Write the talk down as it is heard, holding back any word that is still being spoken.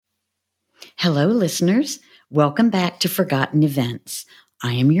Hello, listeners. Welcome back to Forgotten Events.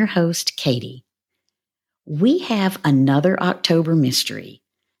 I am your host, Katie. We have another October mystery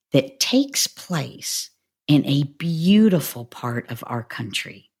that takes place in a beautiful part of our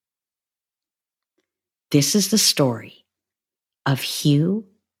country. This is the story of Hugh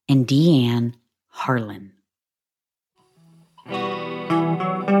and Deanne Harlan.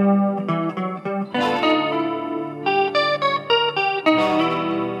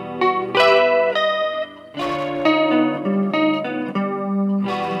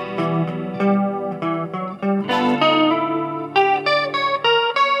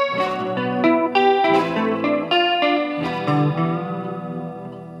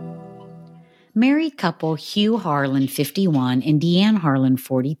 Married couple Hugh Harlan, 51, and Deanne Harlan,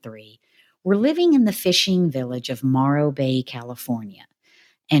 43, were living in the fishing village of Morro Bay, California.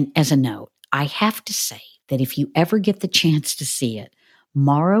 And as a note, I have to say that if you ever get the chance to see it,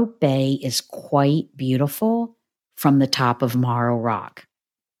 Morro Bay is quite beautiful from the top of Morro Rock.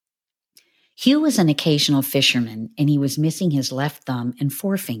 Hugh was an occasional fisherman, and he was missing his left thumb and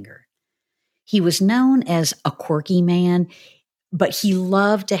forefinger. He was known as a quirky man, but he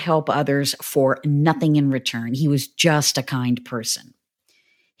loved to help others for nothing in return. He was just a kind person.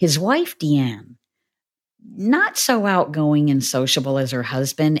 His wife, Deanne, not so outgoing and sociable as her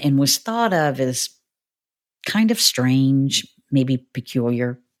husband, and was thought of as kind of strange, maybe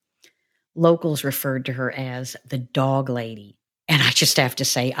peculiar. Locals referred to her as the dog lady. And I just have to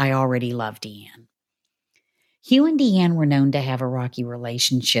say, I already love Deanne. Hugh and Deanne were known to have a rocky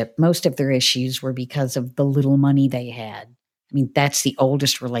relationship. Most of their issues were because of the little money they had. I mean, that's the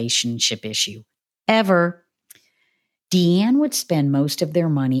oldest relationship issue ever. Deanne would spend most of their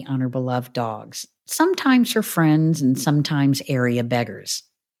money on her beloved dogs, sometimes her friends and sometimes area beggars.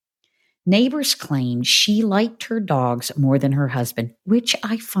 Neighbors claimed she liked her dogs more than her husband, which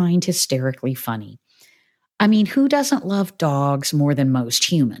I find hysterically funny. I mean, who doesn't love dogs more than most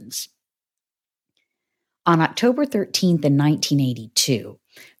humans? On October 13th in 1982,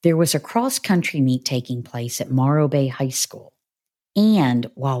 there was a cross-country meet taking place at Morro Bay High School. And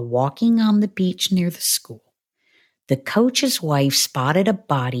while walking on the beach near the school, the coach's wife spotted a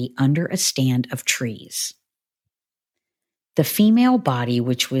body under a stand of trees. The female body,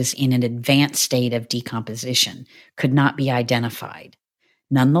 which was in an advanced state of decomposition, could not be identified.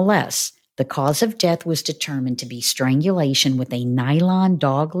 Nonetheless, the cause of death was determined to be strangulation with a nylon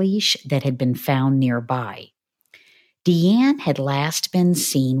dog leash that had been found nearby. Deanne had last been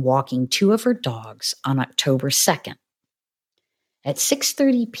seen walking two of her dogs on October 2nd. At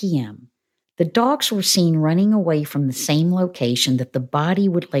 6:30 p.m., the dogs were seen running away from the same location that the body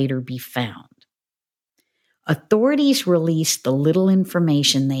would later be found. Authorities released the little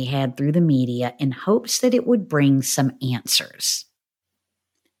information they had through the media in hopes that it would bring some answers.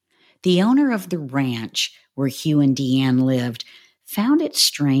 The owner of the ranch where Hugh and Deanne lived found it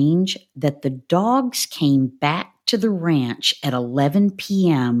strange that the dogs came back to the ranch at 11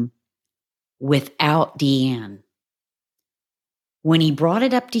 p.m. without Deanne. When he brought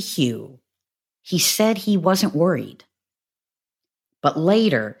it up to Hugh, he said he wasn't worried. But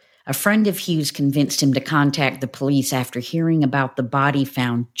later, a friend of Hugh's convinced him to contact the police after hearing about the body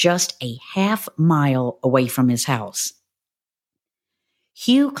found just a half mile away from his house.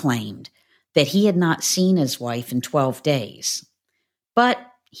 Hugh claimed that he had not seen his wife in 12 days, but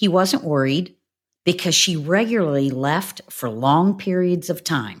he wasn't worried because she regularly left for long periods of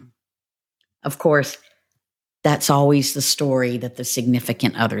time. Of course, that's always the story that the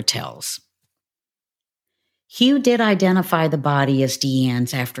significant other tells. Hugh did identify the body as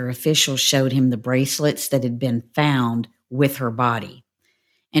Deanne's after officials showed him the bracelets that had been found with her body.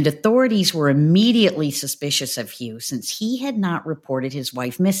 And authorities were immediately suspicious of Hugh since he had not reported his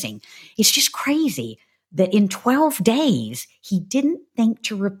wife missing. It's just crazy that in 12 days, he didn't think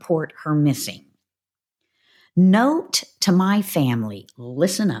to report her missing. Note to my family,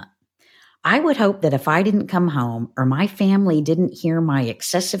 listen up. I would hope that if I didn't come home or my family didn't hear my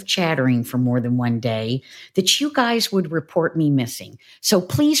excessive chattering for more than one day, that you guys would report me missing. So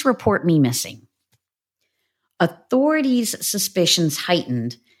please report me missing. Authorities' suspicions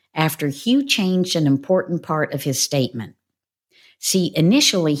heightened after Hugh changed an important part of his statement. See,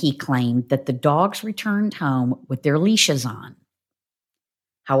 initially he claimed that the dogs returned home with their leashes on.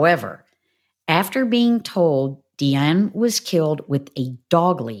 However, after being told Deanne was killed with a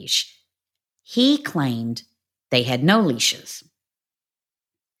dog leash, he claimed they had no leashes.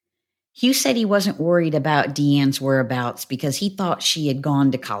 Hugh said he wasn't worried about Deanne's whereabouts because he thought she had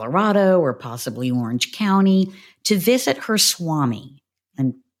gone to Colorado or possibly Orange County to visit her Swami.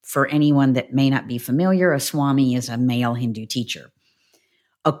 And for anyone that may not be familiar, a Swami is a male Hindu teacher.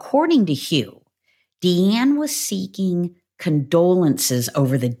 According to Hugh, Deanne was seeking condolences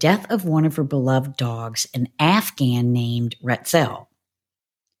over the death of one of her beloved dogs, an Afghan named Retzel.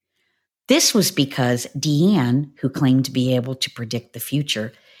 This was because Deanne, who claimed to be able to predict the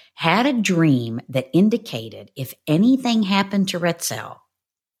future, had a dream that indicated if anything happened to Retzel,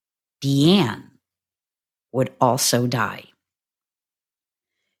 Deanne would also die.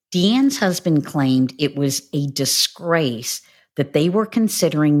 Deanne's husband claimed it was a disgrace that they were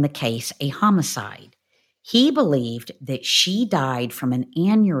considering the case a homicide. He believed that she died from an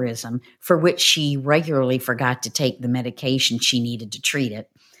aneurysm for which she regularly forgot to take the medication she needed to treat it.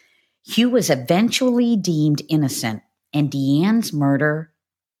 Hugh was eventually deemed innocent, and Deanne's murder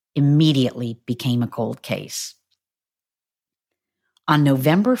immediately became a cold case. On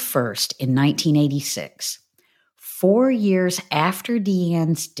November 1st in 1986, 4 years after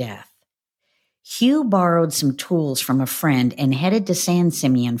Deanne's death, Hugh borrowed some tools from a friend and headed to San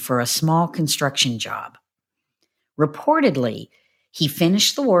Simeon for a small construction job. Reportedly, he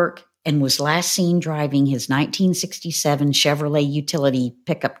finished the work and was last seen driving his 1967 Chevrolet utility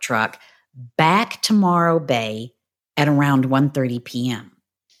pickup truck back to Morro Bay at around 1:30 p.m.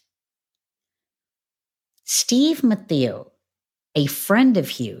 Steve Mathieu, a friend of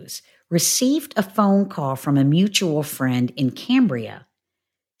Hugh's, received a phone call from a mutual friend in Cambria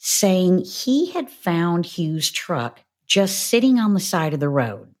saying he had found Hugh's truck just sitting on the side of the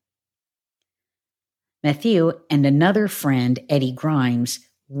road. Mathieu and another friend, Eddie Grimes,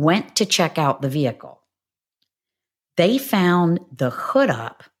 went to check out the vehicle. They found the hood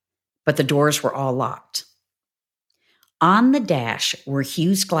up, but the doors were all locked. On the dash were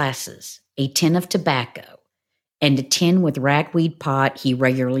Hugh's glasses, a tin of tobacco, and a tin with ragweed pot he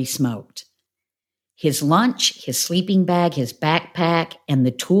regularly smoked. His lunch, his sleeping bag, his backpack, and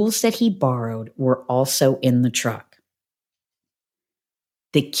the tools that he borrowed were also in the truck.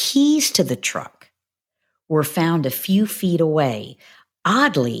 The keys to the truck were found a few feet away.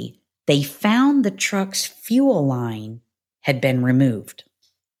 Oddly, they found the truck's fuel line had been removed.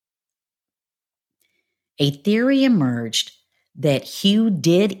 A theory emerged that Hugh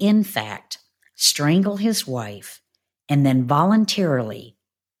did, in fact, strangle his wife and then voluntarily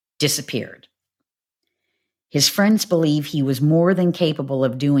disappeared. His friends believe he was more than capable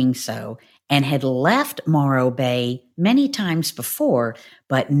of doing so and had left Morro Bay many times before,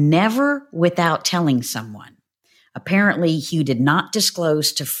 but never without telling someone. Apparently, Hugh did not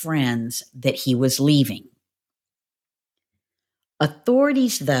disclose to friends that he was leaving.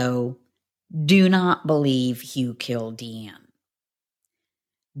 Authorities, though, do not believe Hugh killed Deanne.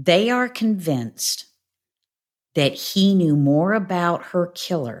 They are convinced that he knew more about her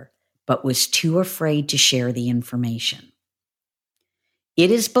killer but was too afraid to share the information. It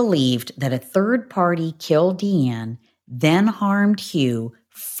is believed that a third party killed Deanne, then harmed Hugh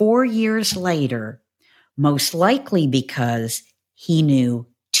 4 years later, most likely because he knew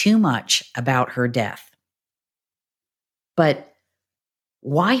too much about her death. But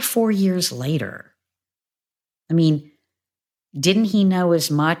why 4 years later? I mean, didn't he know as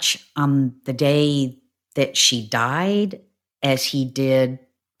much on the day that she died as he did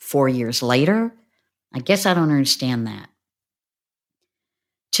 4 years later? I guess I don't understand that.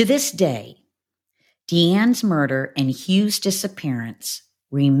 To this day, Deanne's murder and Hugh's disappearance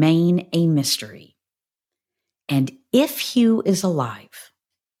remain a mystery. And if Hugh is alive,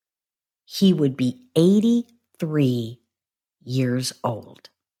 he would be 83 years old.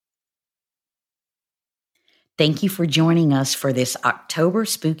 Thank you for joining us for this October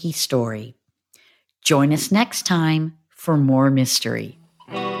spooky story. Join us next time for more mystery.